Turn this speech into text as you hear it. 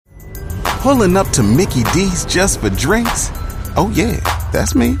Pulling up to Mickey D's just for drinks? Oh yeah,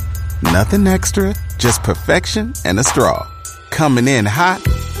 that's me. Nothing extra, just perfection and a straw. Coming in hot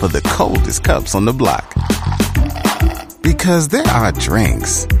for the coldest cups on the block. Because there are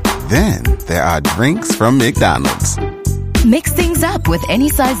drinks. Then there are drinks from McDonald's. Mix things up with any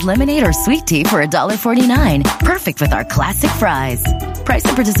size lemonade or sweet tea for $1.49. Perfect with our classic fries. Price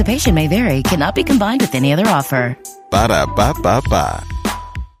and participation may vary. Cannot be combined with any other offer. Ba-da-ba-ba-ba.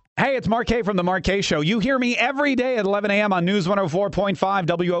 Hey, it's Mark K from The Mark K Show. You hear me every day at 11 a.m. on News 104.5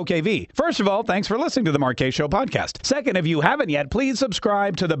 WOKV. First of all, thanks for listening to The Mark K Show podcast. Second, if you haven't yet, please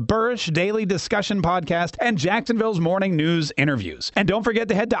subscribe to the Burrish Daily Discussion podcast and Jacksonville's Morning News interviews. And don't forget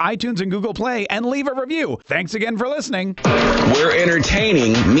to head to iTunes and Google Play and leave a review. Thanks again for listening. Where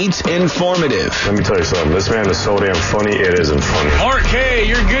entertaining meets informative. Let me tell you something. This man is so damn funny, it isn't funny. Mark K,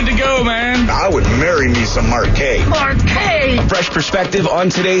 you're good to go, man. I would marry me some Mark K. Mark K! Fresh perspective on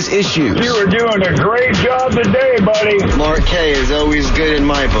today's issues. You were doing a great job today, buddy. Mark K is always good in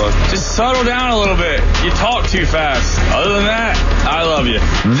my book. Just settle down a little bit. You talk too fast. Other than that, I love you.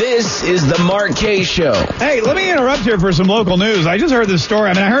 This is the Mark K Show. Hey, let me interrupt here for some local news. I just heard this story.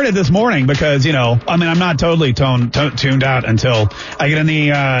 I heard it this morning because, I'm not totally tuned out until I get in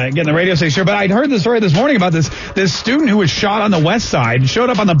the radio station. But I'd heard the story this morning about this student who was shot on the west side, showed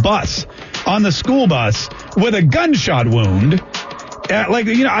up on the school bus with a gunshot wound.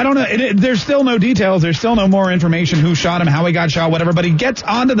 I don't know. There's still no details. There's still no more information who shot him, how he got shot, whatever. But he gets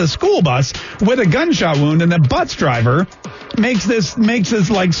onto the school bus with a gunshot wound, and the bus driver makes this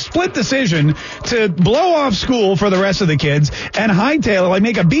split decision to blow off school for the rest of the kids and hightail it,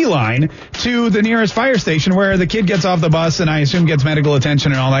 make a beeline to the nearest fire station where the kid gets off the bus and I assume gets medical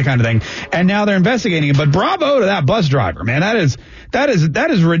attention and all that kind of thing. And now they're investigating it. But bravo to that bus driver, man. That is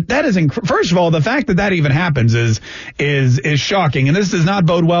first of all, the fact that even happens is shocking. And this does not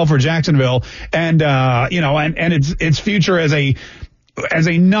bode well for Jacksonville and its future as a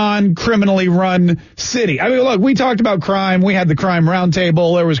non-criminally run city. I mean, look, we talked about crime. We had the crime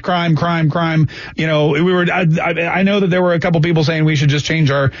roundtable. There was crime. I know that there were a couple people saying we should just change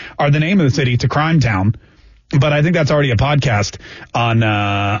the name of the city to Crime Town. But I think that's already a podcast on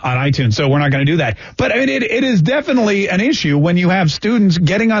iTunes, so we're not going to do that. But I mean, it is definitely an issue when you have students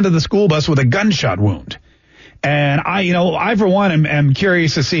getting onto the school bus with a gunshot wound. And I for one am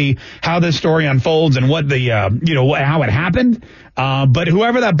curious to see how this story unfolds and what how it happened. But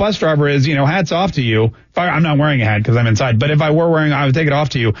whoever that bus driver is, hats off to you. I'm not wearing a hat because I'm inside, but if I were wearing, I would take it off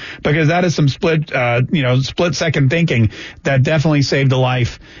to you because that is some split second thinking that definitely saved a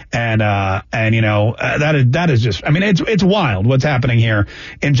life. And that is just, it's wild what's happening here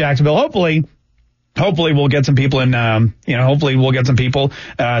in Jacksonville. Hopefully we'll get some people to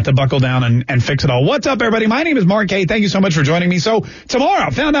buckle down and fix it all. What's up, everybody? My name is Mark K. Thank you so much for joining me. So tomorrow,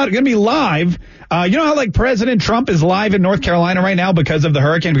 found out it's going to be live. You know how President Trump is live in North Carolina right now because of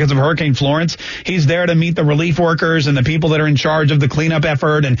Hurricane Florence? He's there to meet the relief workers and the people that are in charge of the cleanup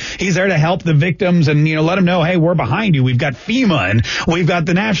effort. And he's there to help the victims and, let them know, hey, we're behind you. We've got FEMA and we've got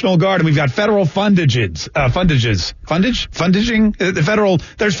the National Guard and we've got federal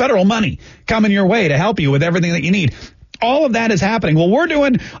there's federal money coming your way to help you with everything that you need. All of that is happening. Well, we're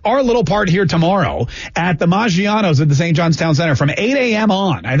doing our little part here tomorrow at the Maggiano's at the St. John's Town Center from 8 a.m.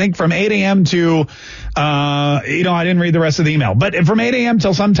 on. I think from 8 a.m. to, I didn't read the rest of the email, but from 8 a.m.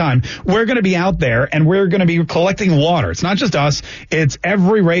 till sometime, we're going to be out there and we're going to be collecting water. It's not just us. It's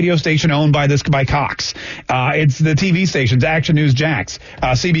every radio station owned by Cox. It's the TV stations, Action News Jax,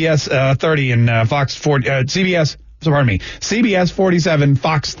 CBS 30 and Fox 40, CBS 47,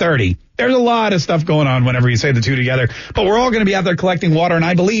 Fox 30. There's a lot of stuff going on whenever you say the two together, but we're all going to be out there collecting water, and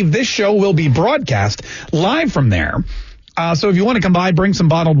I believe this show will be broadcast live from there. So if you want to come by, bring some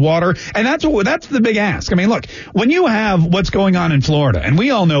bottled water, and that's the big ask. I mean, look, when you have what's going on in Florida, and we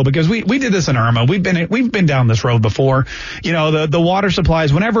all know because we did this in Irma, we've been down this road before. The water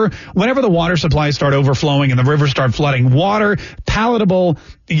supplies, whenever the water supplies start overflowing and the rivers start flooding, palatable,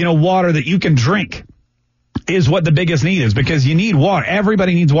 water that you can drink is what the biggest need is, because you need water.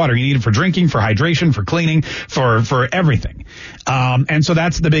 Everybody needs water. You need it for drinking, for hydration, for cleaning, for everything. And so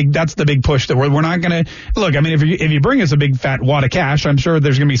that's the big push that we're not going to look. I mean, if you bring us a big fat wad of cash, I'm sure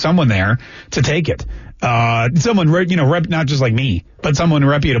there's going to be someone there to take it. Someone, not just like me, but someone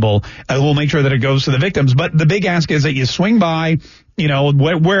reputable will make sure that it goes to the victims. But the big ask is that you swing by,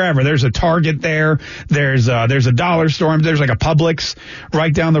 wherever. There's a Target there. There's a dollar store. There's like a Publix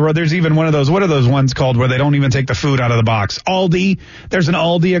right down the road. There's even one of those, what are those ones called where they don't even take the food out of the box? Aldi. There's an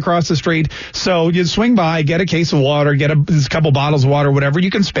Aldi across the street. So you swing by, get a case of water, get a couple bottles of water, whatever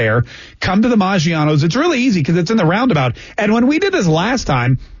you can spare. Come to the Maggiano's. It's really easy because it's in the roundabout. And when we did this last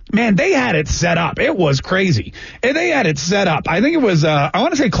time, Man, they had it set up. It was crazy. And they had it set up. I think it was, I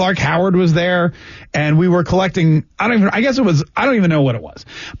want to say Clark Howard was there, and we were collecting, I don't even know what it was.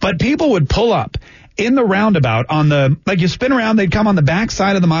 But people would pull up in the roundabout you spin around, they'd come on the back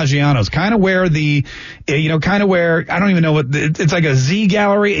side of the Maggiano's, kind of where I don't even know what, it's like a Z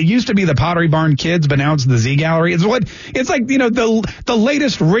gallery. It used to be the Pottery Barn Kids, but now it's the Z gallery. It's like, the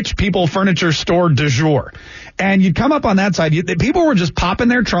latest rich people furniture store du jour. And you'd come up on that side. People were just popping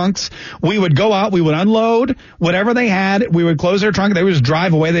their trunks. We would go out. We would unload whatever they had. We would close their trunk. They would just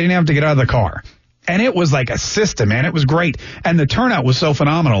drive away. They didn't have to get out of the car. And it was like a system, man. It was great. And the turnout was so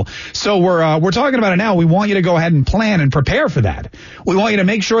phenomenal. So we're talking about it now. We want you to go ahead and plan and prepare for that. We want you to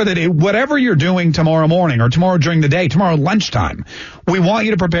make sure that whatever you're doing tomorrow morning or tomorrow during the day, tomorrow lunchtime, we want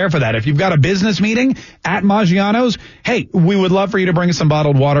you to prepare for that. If you've got a business meeting at Maggiano's, hey, we would love for you to bring some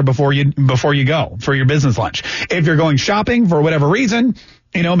bottled water before you go for your business lunch. If you're going shopping for whatever reason,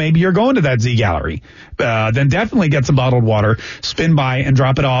 maybe you're going to that Z Gallery, then definitely get some bottled water, spin by and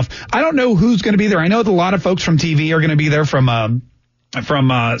drop it off. I don't know who's going to be there. I know that a lot of folks from TV are going to be there from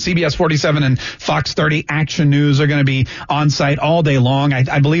CBS 47 and Fox 30 Action News are going to be on site all day long.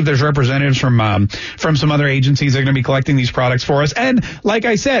 I believe there's representatives from some other agencies that are going to be collecting these products for us. And like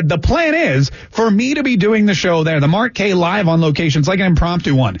I said, the plan is for me to be doing the show there, the Mark K live on location. It's like an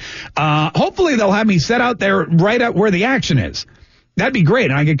impromptu one. Hopefully they'll have me set out there right at where the action is. That'd be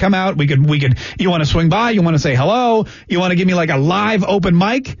great. And I could come out. We could, you want to swing by? You want to say hello? You want to give me like a live open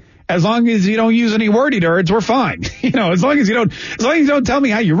mic? As long as you don't use any wordy words, we're fine. As long as you don't tell me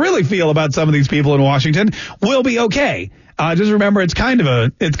how you really feel about some of these people in Washington, we'll be okay. Just remember, it's kind of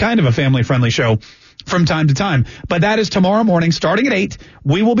a family friendly show from time to time. But that is tomorrow morning, starting at 8.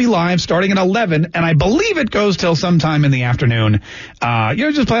 We will be live starting at 11, and I believe it goes till sometime in the afternoon.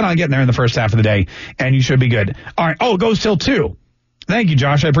 Just plan on getting there in the first half of the day, and you should be good. All right. Oh, it goes till 2. Thank you,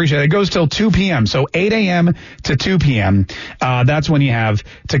 Josh. I appreciate it. It goes till 2 p.m. So 8 a.m. to 2 p.m. That's when you have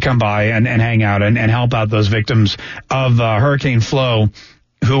to come by and hang out and help out those victims of Hurricane Flo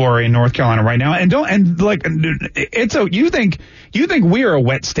who are in North Carolina right now. You think we're a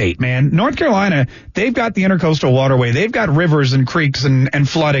wet state, man. North Carolina, they've got the intercoastal waterway. They've got rivers and creeks and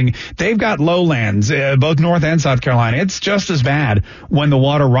flooding. They've got lowlands, both North and South Carolina. It's just as bad when the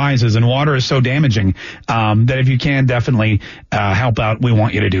water rises, and water is so damaging that if you can definitely help out, we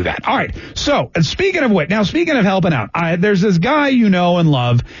want you to do that. All right. So speaking of helping out, there's this guy you know and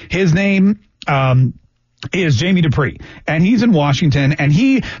love. His name is Jamie Dupree, and he's in Washington, and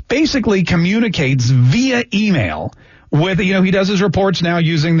he basically communicates via email with, he does his reports now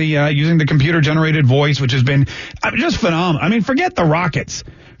using the computer generated voice, which has been just phenomenal. I mean, forget the rockets,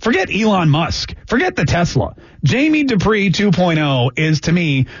 forget Elon Musk, forget the Tesla. Jamie Dupree 2.0 is, to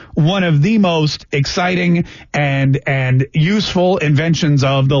me, one of the most exciting and useful inventions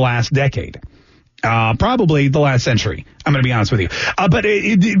of the last decade. Probably the last century. I'm going to be honest with you. But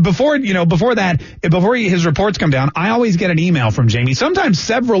before his reports come down, I always get an email from Jamie, sometimes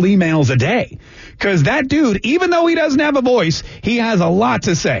several emails a day, because that dude, even though he doesn't have a voice, he has a lot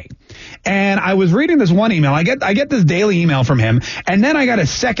to say. And I was reading this one email. I get this daily email from him, and then I got a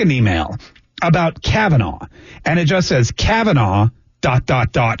second email about Kavanaugh, and it just says Kavanaugh ...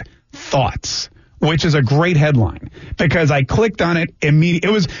 thoughts. Which is a great headline, because I clicked on it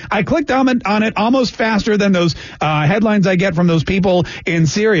immediately. I clicked on it almost faster than those headlines I get from those people in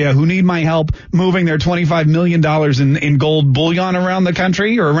Syria who need my help moving their $25 million in gold bullion around the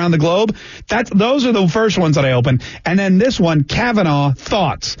country or around the globe. Those are the first ones that I opened. And then this one, Kavanaugh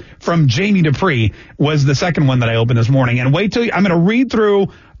Thoughts from Jamie Dupree, was the second one that I opened this morning. And I'm going to read through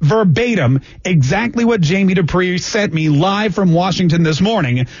verbatim exactly what Jamie Dupree sent me live from Washington this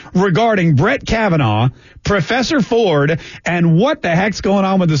morning regarding Brett Kavanaugh, Professor Ford, and what the heck's going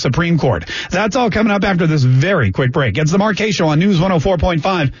on with the Supreme Court. That's all coming up after this very quick break. It's the Mark K Show on News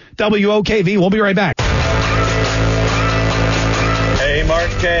 104.5 WOKV. We'll be right back. Hey, Mark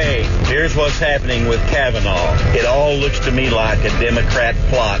K. Here's what's happening with Kavanaugh. It all looks to me like a Democrat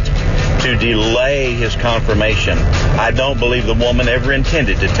plot to delay his confirmation. I don't believe the woman ever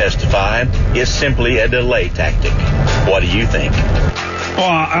intended to testify. It's simply a delay tactic. What do you think? Well,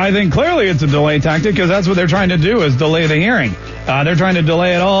 I think clearly it's a delay tactic, because that's what they're trying to do, is delay the hearing. They're trying to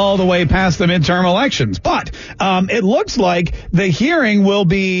delay it all the way past the midterm elections. But it looks like the hearing will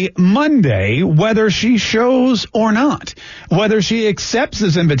be Monday, whether she shows or not, whether she accepts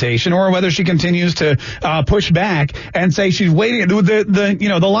this invitation or whether she continues to push back and say she's waiting.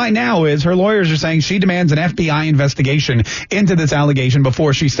 The line now is her lawyers are saying she demands an FBI investigation into this allegation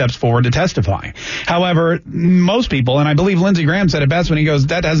before she steps forward to testify. However, most people, and I believe Lindsey Graham said it best when he goes,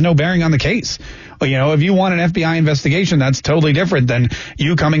 that has no bearing on the case. if you want an FBI investigation, that's totally different than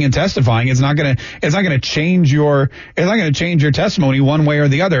you coming and testifying. It's not going to change your testimony one way or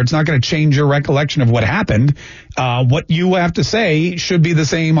the other. It's not going to change your recollection of what happened. What you have to say should be the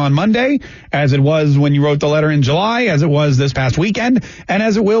same on Monday as it was when you wrote the letter in July, as it was this past weekend, and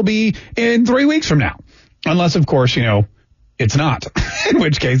as it will be in 3 weeks from now. Unless, of course, it's not, in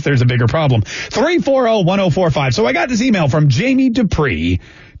which case there's a bigger problem. 340-1045. So I got this email from Jamie Dupree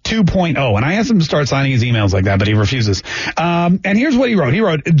 2.0, and I asked him to start signing his emails like that, but he refuses. And here's what he wrote.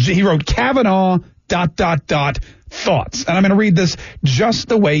 He wrote Kavanaugh ... thoughts. And I'm going to read this just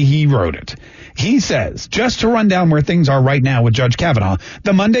the way he wrote it. He says, just to run down where things are right now with Judge Kavanaugh,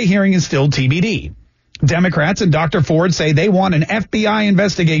 the Monday hearing is still TBD. Democrats and Dr. Ford say they want an FBI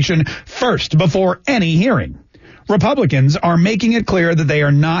investigation first before any hearing. Republicans are making it clear that they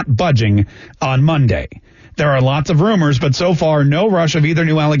are not budging on Monday. There are lots of rumors, but so far no rush of either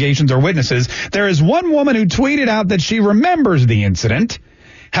new allegations or witnesses. There is one woman who tweeted out that she remembers the incident.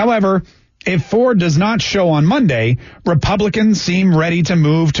 However, if Ford does not show on Monday, Republicans seem ready to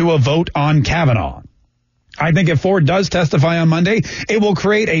move to a vote on Kavanaugh. I think if Ford does testify on Monday, it will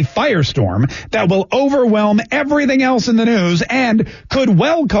create a firestorm that will overwhelm everything else in the news and could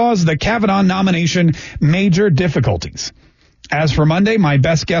well cause the Kavanaugh nomination major difficulties. As for Monday, my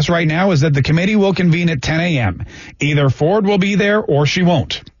best guess right now is that the committee will convene at 10 a.m. Either Ford will be there or she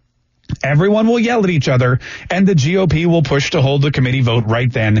won't. Everyone will yell at each other, and the GOP will push to hold the committee vote right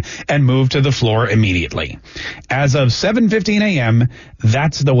then and move to the floor immediately. As of 7:15 a.m.,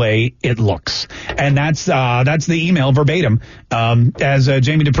 that's the way it looks. And that's the email verbatim as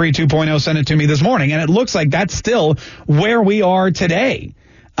Jamie Dupree 2.0 sent it to me this morning. And it looks like that's still where we are today.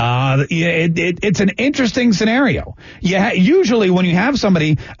 It's an interesting scenario. Usually when you have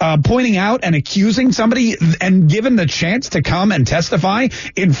somebody pointing out and accusing somebody and given the chance to come and testify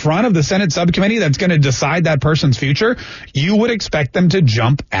in front of the Senate subcommittee that's going to decide that person's future, you would expect them to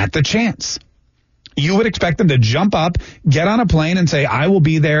jump at the chance. You would expect them to jump up, get on a plane, and say, I will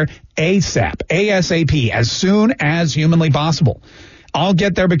be there ASAP, as soon as humanly possible. I'll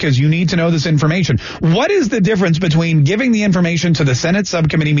get there because you need to know this information. What is the difference between giving the information to the Senate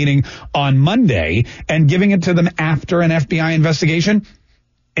subcommittee meeting on Monday and giving it to them after an FBI investigation?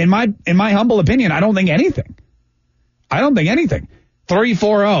 In my humble opinion, I don't think anything.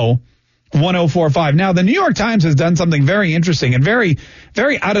 340-1045. Now, the New York Times has done something very interesting and very,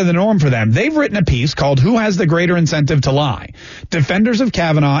 very out of the norm for them. They've written a piece called Who Has the Greater Incentive to Lie? Defenders of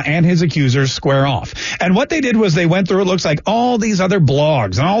Kavanaugh and his accusers square off. And what they did was they went through, it looks like, all these other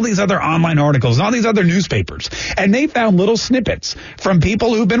blogs and all these other online articles and all these other newspapers. And they found little snippets from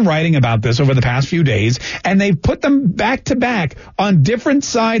people who've been writing about this over the past few days. And they've put them back to back on different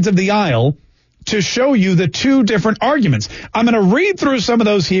sides of the aisle to show you the two different arguments. I'm going to read through some of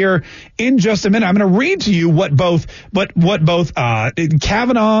those here in just a minute. I'm going to read to you what both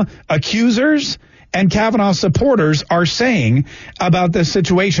Kavanaugh accusers and Kavanaugh supporters are saying about this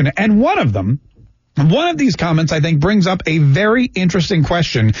situation. And one of these comments, I think, brings up a very interesting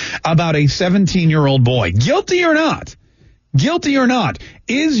question about a 17-year-old boy. Guilty or not,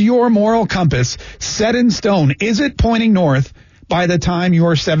 is your moral compass set in stone? Is it pointing north by the time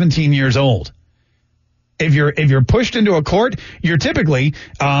you're 17 years old? If you're pushed into a court, you're typically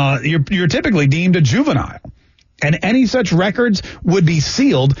deemed a juvenile, and any such records would be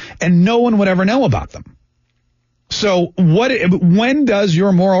sealed, and no one would ever know about them. So when does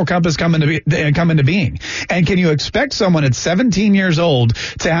your moral compass come into being? And can you expect someone at 17 years old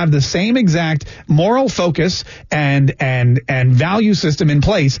to have the same exact moral focus and value system in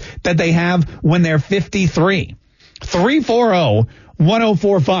place that they have when they're 53?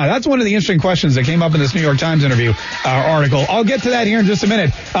 340-1045. That's one of the interesting questions that came up in this New York Times interview article. I'll get to that here in just a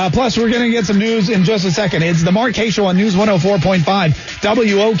minute. Plus, we're going to get some news in just a second. It's the Mark Kaye Show on News 104.5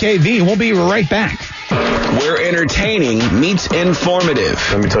 WOKV. We'll be right back. Where entertaining meets informative.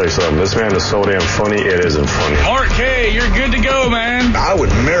 Let me tell you something. This man is so damn funny, it isn't funny. Mark Kaye, you're good to go, man. I would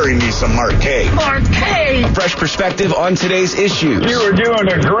marry me some Mark Kaye. Mark Kaye! A fresh perspective on today's issues. You were doing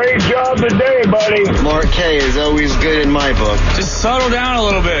a great job today, buddy. Mark Kaye is always good in my book. Just settle down a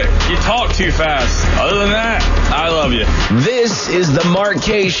little bit. You talk too fast. Other than that, I love you. This is the Mark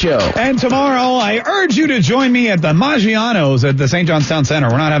Kaye Show. And tomorrow, I urge you to join me at the Maggiano's at the St. Johnstown Center.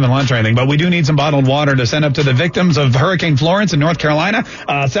 We're not having lunch or anything, but we do need some bottled water to send up to the victims of Hurricane Florence in North Carolina,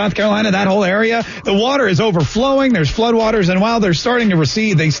 South Carolina, that whole area. The water is overflowing. There's floodwaters, and while they're starting to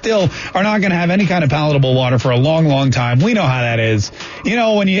recede, they still are not going to have any kind of palatable water for a long, long time. We know how that is.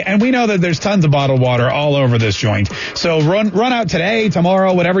 And we know that there's tons of bottled water all over this joint. So run out today,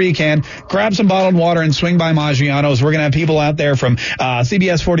 tomorrow, whatever you can. Grab some bottled water and swing by Maggiano's. Caggianos. We're going to have people out there from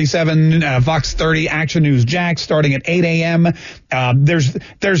CBS 47, Fox 30, Action News Jack starting at 8 a.m.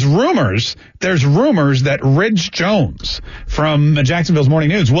 There's rumors that Ridge Jones from Jacksonville's Morning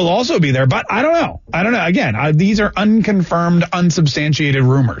News will also be there, but I don't know. Again, these are unconfirmed, unsubstantiated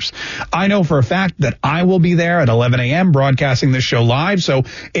rumors. I know for a fact that I will be there at 11 a.m. broadcasting this show live. So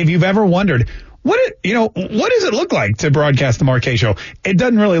if you've ever wondered, what does it look like to broadcast the Mark Kaye Show? It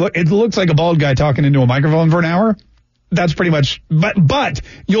doesn't really look. It looks like a bald guy talking into a microphone for an hour. That's pretty much. But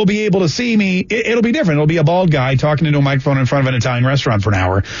you'll be able to see me. It'll be different. It'll be a bald guy talking into a microphone in front of an Italian restaurant for an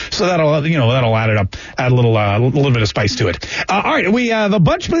hour. So that'll add it up, add a little bit of spice to it. All right, we have a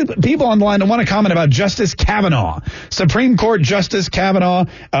bunch of people on the line that want to comment about Justice Kavanaugh, Supreme Court Justice Kavanaugh.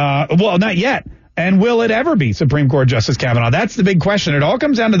 Well, not yet. And will it ever be Supreme Court Justice Kavanaugh? That's the big question. It all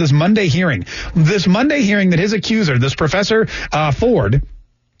comes down to this Monday hearing. This Monday hearing that his accuser, this Professor Ford,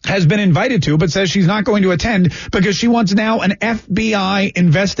 has been invited to, but says she's not going to attend because she wants now an FBI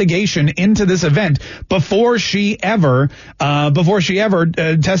investigation into this event before she ever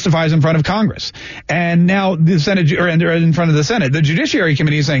testifies in front of Congress. And now the Senate, or in front of the Senate, the Judiciary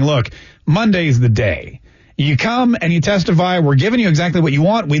Committee is saying, look, Monday's the day. You come and you testify. We're giving you exactly what you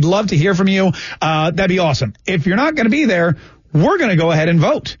want. We'd love to hear from you. That'd be awesome. If you're not going to be there, we're going to go ahead and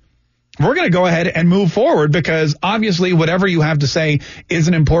vote. We're going to go ahead and move forward because obviously whatever you have to say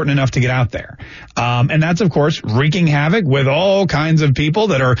isn't important enough to get out there. And that's, of course, wreaking havoc with all kinds of people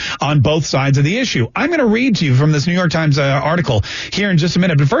that are on both sides of the issue. I'm going to read to you from this New York Times article here in just a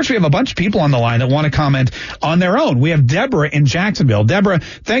minute. But first, we have a bunch of people on the line that want to comment on their own. We have Deborah in Jacksonville. Deborah,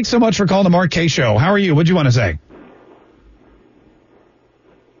 thanks so much for calling the Mark Kaye Show. How are you? What do you want to say?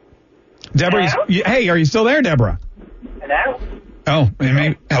 Deborah, hey, are you still there, Deborah? Hello? Oh,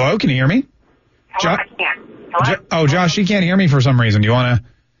 maybe. Hello, can you hear me? Hello, I can't. Hello? Josh, she can't hear me for some reason. Do you want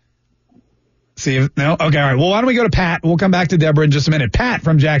to see if, no? Okay, all right. Well, why don't we go to Pat? We'll come back to Deborah in just a minute. Pat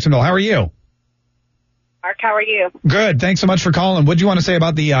from Jacksonville, how are you? Mark, how are you? Good. Thanks so much for calling. What do you want to say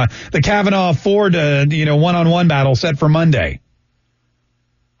about the Kavanaugh-Ford, one-on-one battle set for Monday?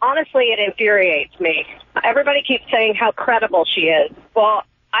 Honestly, it infuriates me. Everybody keeps saying how credible she is. Well,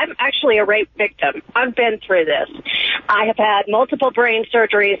 I'm actually a rape victim. I've been through this. I have had multiple brain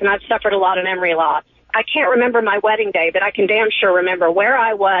surgeries, and I've suffered a lot of memory loss. I can't remember my wedding day, but I can damn sure remember where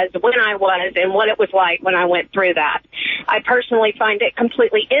I was, when I was, and what it was like when I went through that. I personally find it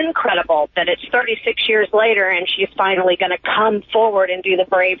completely incredible that it's 36 years later and she's finally going to come forward and do the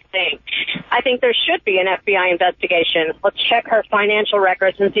brave thing. I think there should be an FBI investigation. Let's check her financial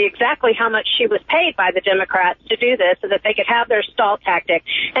records and see exactly how much she was paid by the Democrats to do this so that they could have their stall tactic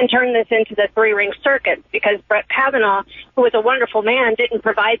and turn this into the three-ring circuit, because Brett Kavanaugh, who was a wonderful man, didn't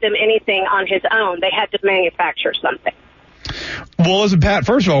provide them anything on his own. They had to manufacture something. Well, listen, Pat,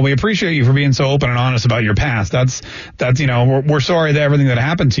 first of all, we appreciate you for being so open and honest about your past. That's we're sorry that everything that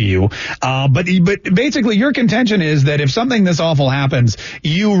happened to you. But basically your contention is that if something this awful happens,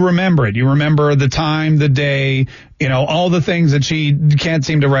 you remember it. You remember the time, the day, all the things that she can't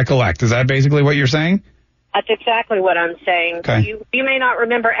seem to recollect. Is that basically what you're saying? That's exactly what I'm saying. Okay. You may not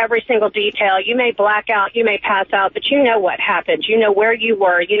remember every single detail. You may black out. You may pass out, but you know what happened. You know where you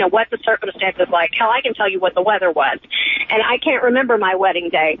were. You know what the circumstances like. Hell, I can tell you what the weather was. And I can't remember my wedding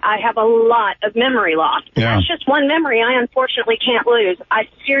day. I have a lot of memory loss. Yeah. That's just one memory I unfortunately can't lose. I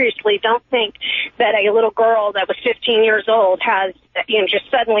seriously don't think that a little girl that was 15 years old has just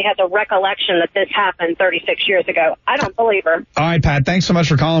suddenly has a recollection that this happened 36 years ago. I don't believe her. All right, Pat, thanks so much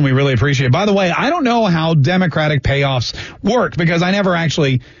for calling. We really appreciate it. By the way, I don't know how Democratic payoffs work because I never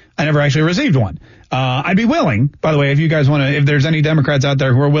actually received one. I'd be willing, by the way, if you guys want to, if there's any Democrats out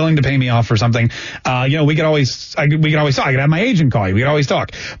there who are willing to pay me off for something, we could always talk. I could have my agent call you. We could always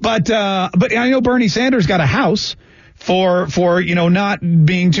talk. But I know Bernie Sanders got a house for not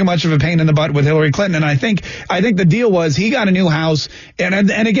being too much of a pain in the butt with Hillary Clinton. And I think the deal was he got a new house.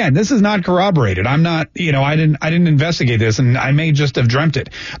 And again, this is not corroborated. I'm not, I didn't investigate this, and I may just have dreamt it.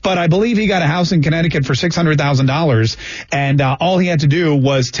 But I believe he got a house in Connecticut for $600,000. And all he had to do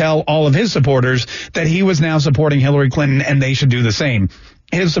was tell all of his supporters that he was now supporting Hillary Clinton and they should do the same.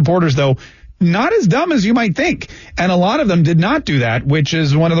 His supporters, though, not as dumb as you might think. And a lot of them did not do that, which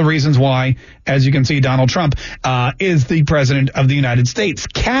is one of the reasons why, as you can see, Donald Trump is the president of the United States.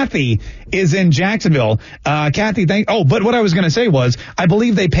 Kathy is in Jacksonville. Kathy, but what I was going to say was, I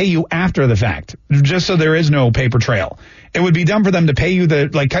believe they pay you after the fact, just so there is no paper trail. It would be dumb for them to pay you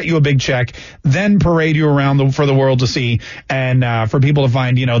cut you a big check, then parade you around for the world to see, and for people to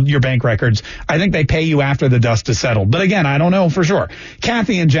find, your bank records. I think they pay you after the dust is settled. But again, I don't know for sure.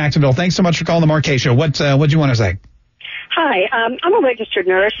 Kathy in Jacksonville, thanks so much for calling the Mark Kaye Show. What do you want to say? Hi, I'm a registered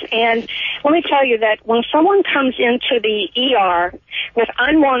nurse, and let me tell you that when someone comes into the ER with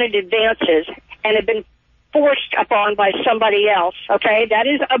unwanted advances and have been forced upon by somebody else, okay, that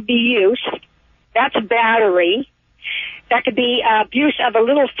is abuse. That's battery. That could be abuse of a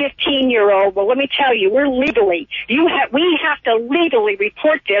little 15-year-old. Well, let me tell you, we have to legally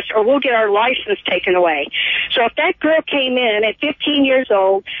report this, or we'll get our license taken away. So if that girl came in at 15 years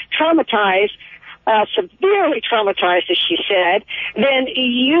old, traumatized, severely traumatized, as she said, then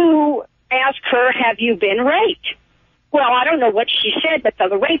you ask her, have you been raped? Well, I don't know what she said, but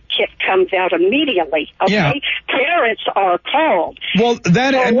the rape kit comes out immediately, okay? Yeah. Parents are called. Well,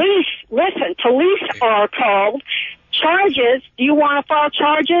 police are called. Charges, do you want to file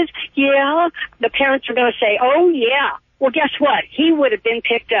charges? Yeah. The parents are going to say, oh, yeah. Well, guess what? He would have been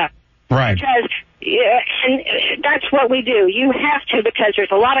picked up. Right. Because, and that's what we do. You have to, because there's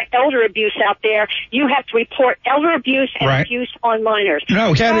a lot of elder abuse out there. You have to report elder abuse and abuse on minors.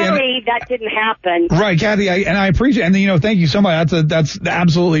 No, Kathy, sorry, that didn't happen. Right, Kathy, I appreciate, and thank you so much. That's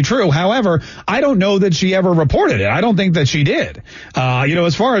absolutely true. However, I don't know that she ever reported it. I don't think that she did.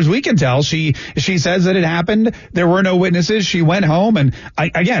 As far as we can tell, she says that it happened. There were no witnesses. She went home, and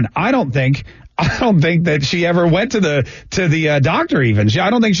I don't think that she ever went to the doctor even. I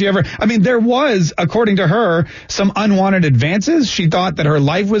don't think she ever, there was, according to her, some unwanted advances. She thought that her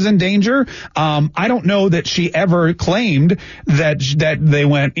life was in danger. I don't know that she ever claimed that they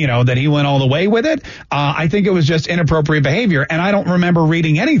went, that he went all the way with it. I think it was just inappropriate behavior. And I don't remember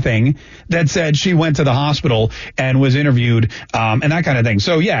reading anything that said she went to the hospital and was interviewed, and that kind of thing.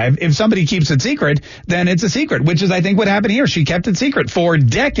 So yeah, if somebody keeps it secret, then it's a secret, which is, I think, what happened here. She kept it secret for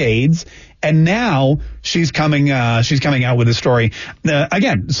decades. And now she's coming out with a story.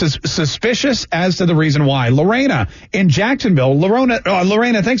 Again, suspicious as to the reason why. Lorena in Jacksonville.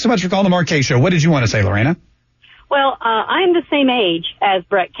 Lorena, thanks so much for calling the Mark K Show. What did you want to say, Lorena? Well, I'm the same age as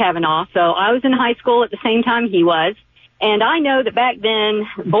Brett Kavanaugh, so I was in high school at the same time he was. And I know that back then,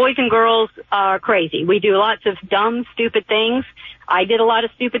 boys and girls are crazy. We do lots of dumb, stupid things. I did a lot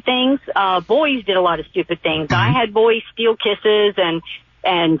of stupid things. Boys did a lot of stupid things. Mm-hmm. I had boys steal kisses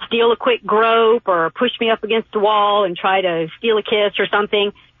and steal a quick grope or push me up against a wall and try to steal a kiss or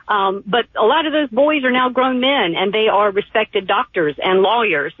something. But a lot of those boys are now grown men, and they are respected doctors and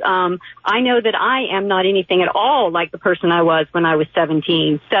lawyers. I know that I am not anything at all like the person I was when I was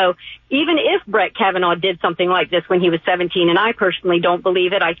 17. So even if Brett Kavanaugh did something like this when he was 17, and I personally don't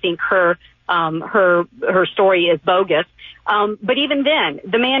believe it, I think her story is bogus. But even then,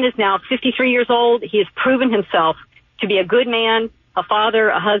 the man is now 53 years old. He has proven himself to be a good man, a father,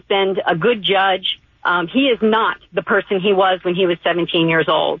 a husband, a good judge. He is not the person he was when he was 17 years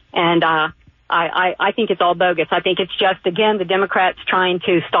old. And I think it's all bogus. I think it's just, again, the Democrats trying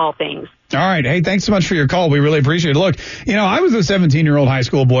to stall things. All right. Hey, thanks so much for your call. We really appreciate it. Look, I was a 17-year-old high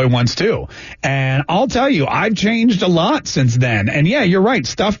school boy once too. And I'll tell you, I've changed a lot since then. And yeah, you're right.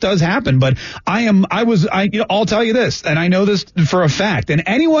 Stuff does happen, but I'll tell you this, and I know this for a fact. And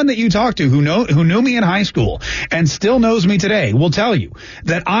anyone that you talk to who knew me in high school and still knows me today will tell you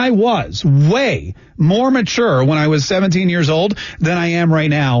that I was way more mature when I was 17 years old than I am right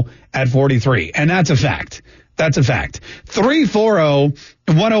now at 43. And that's a fact. That's a fact.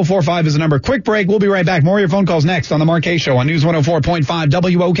 340-1045 is the number. Quick break. We'll be right back. More of your phone calls next on the Mark K Show on News 104.5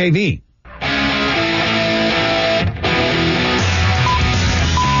 WOKV.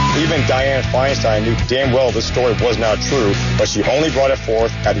 Even Dianne Feinstein knew damn well this story was not true, but she only brought it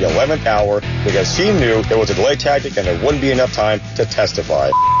forth at the 11th hour because she knew there was a delay tactic and there wouldn't be enough time to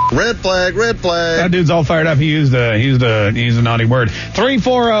testify. Red flag, red flag. That dude's all fired up. He used a naughty word.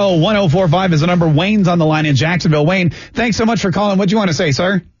 340-1045 is the number. Wayne's on the line in Jacksonville. Wayne, thanks so much for calling. What do you want to say,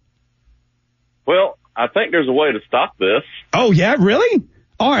 sir? Well, I think there's a way to stop this. Oh, yeah? Really?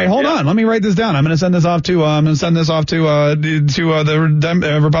 All right, hold on. Let me write this down. I'm going to send this off to the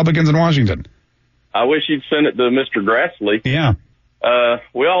Republicans in Washington. I wish you'd send it to Mr. Grassley. Yeah.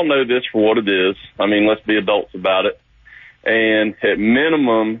 We all know this for what it is. I mean, let's be adults about it. And at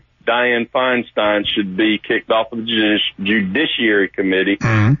minimum, Dianne Feinstein should be kicked off of the Judiciary Committee.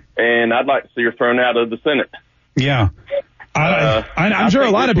 Mm-hmm. And I'd like to see her thrown out of the Senate. Yeah. I'm sure a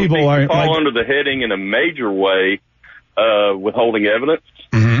lot of people are fall under the heading in a major way, withholding evidence.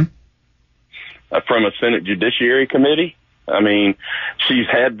 Mm-hmm. From a Senate Judiciary Committee. I mean, she's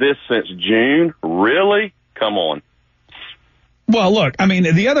had this since June. Really? Come on. Well, look, I mean,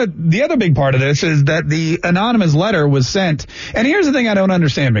 the other big part of this is that the anonymous letter was sent. And here's the thing I don't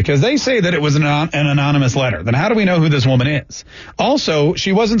understand, because they say that it was an anonymous letter. Then how do we know who this woman is? Also,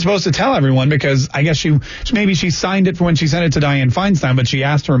 she wasn't supposed to tell everyone, because I guess maybe she signed it for when she sent it to Dianne Feinstein, but she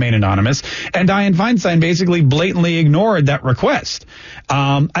asked to remain anonymous. And Dianne Feinstein basically blatantly ignored that request.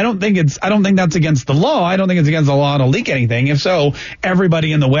 I don't think that's against the law. I don't think it's against the law to leak anything. If so,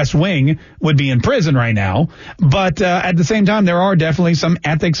 everybody in the West Wing would be in prison right now. But at the same time, there are definitely some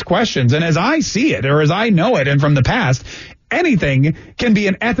ethics questions. And as I see it, or as I know it, and from the past, anything can be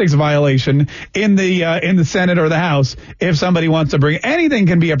an ethics violation in the Senate or the House. If somebody wants to bring anything,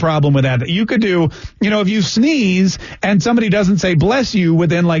 can be a problem with that. You could do, if you sneeze and somebody doesn't say bless you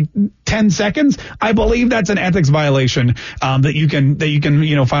within like 10 seconds, I believe that's an ethics violation that you can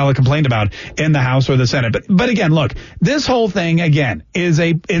file a complaint about in the House or the Senate. But again, look, this whole thing again is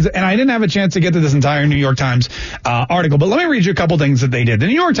and I didn't have a chance to get to this entire New York Times article, but let me read you a couple things that they did. The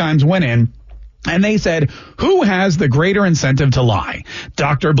New York Times went in and they said, who has the greater incentive to lie,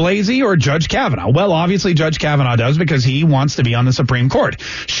 Dr. Blasey or Judge Kavanaugh? Well, obviously Judge Kavanaugh does, because he wants to be on the Supreme Court.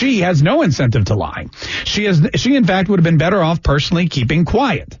 She has no incentive to lie. She in fact would have been better off personally keeping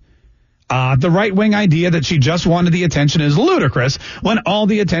quiet. The right-wing idea that she just wanted the attention is ludicrous when all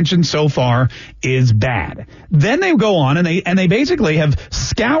the attention so far is bad. Then they go on and they basically have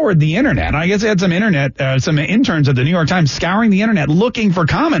scoured the internet. I guess they had some interns at the New York Times scouring the internet looking for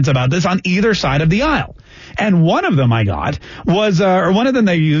comments about this on either side of the aisle. And one of them one of them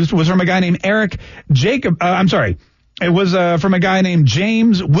they used was from a guy named It was from a guy named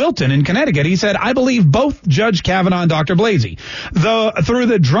James Wilton in Connecticut. He said, I believe both Judge Kavanaugh and Dr. Blasey. Through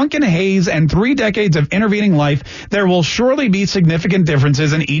the drunken haze and 3 decades of intervening life, there will surely be significant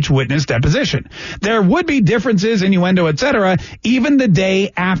differences in each witness deposition. There would be differences, innuendo, etc., even the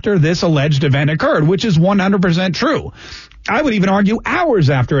day after this alleged event occurred, which is 100% true. I would even argue hours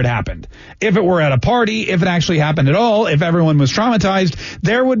after it happened. If it were at a party, if it actually happened at all, if everyone was traumatized,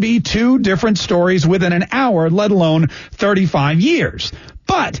 there would be 2 different stories within an hour, let alone 35 years.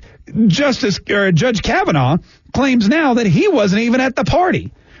 But Judge Kavanaugh claims now that he wasn't even at the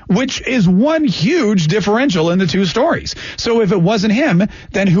party, which is one huge differential in the 2 stories. So if it wasn't him,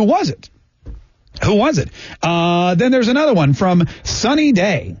 then who was it? Then there's another one from Sunny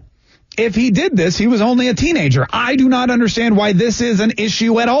Day. If he did this, he was only a teenager. I do not understand why this is an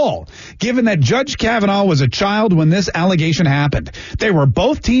issue at all, given that Judge Kavanaugh was a child when this allegation happened. They were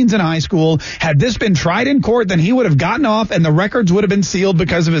both teens in high school. Had this been tried in court, then he would have gotten off and the records would have been sealed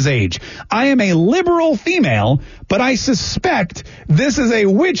because of his age. I am a liberal female, but I suspect this is a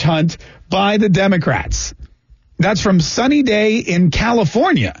witch hunt by the Democrats. That's from Sunny Day in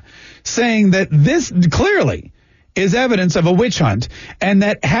California, saying that this clearly is evidence of a witch hunt, and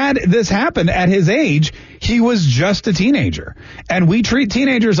that had this happened at his age, he was just a teenager. And we treat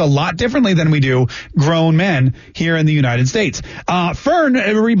teenagers a lot differently than we do grown men here in the United States. Fern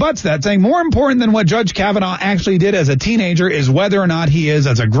rebuts that, saying more important than what Judge Kavanaugh actually did as a teenager is whether or not he is,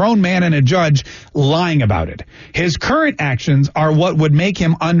 as a grown man and a judge, lying about it. His current actions are what would make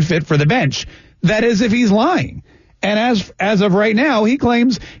him unfit for the bench. That is, if he's lying. And as of right now, he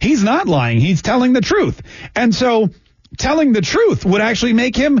claims he's not lying. He's telling the truth. And so telling the truth would actually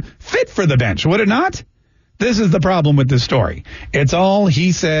make him fit for the bench, would it not? This is the problem with this story. It's all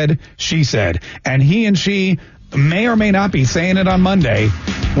he said, she said. And he and she may or may not be saying it on Monday.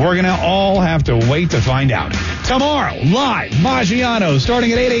 We're going to all have to wait to find out. Tomorrow, live, Maggiano,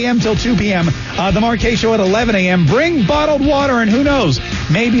 starting at 8 a.m. till 2 p.m. The Marquez Show at 11 a.m. Bring bottled water, and who knows,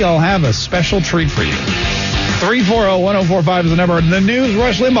 maybe I'll have a special treat for you. 340-1045 is the number. The news,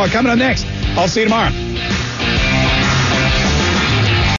 Rush Limbaugh, coming up next. I'll see you tomorrow.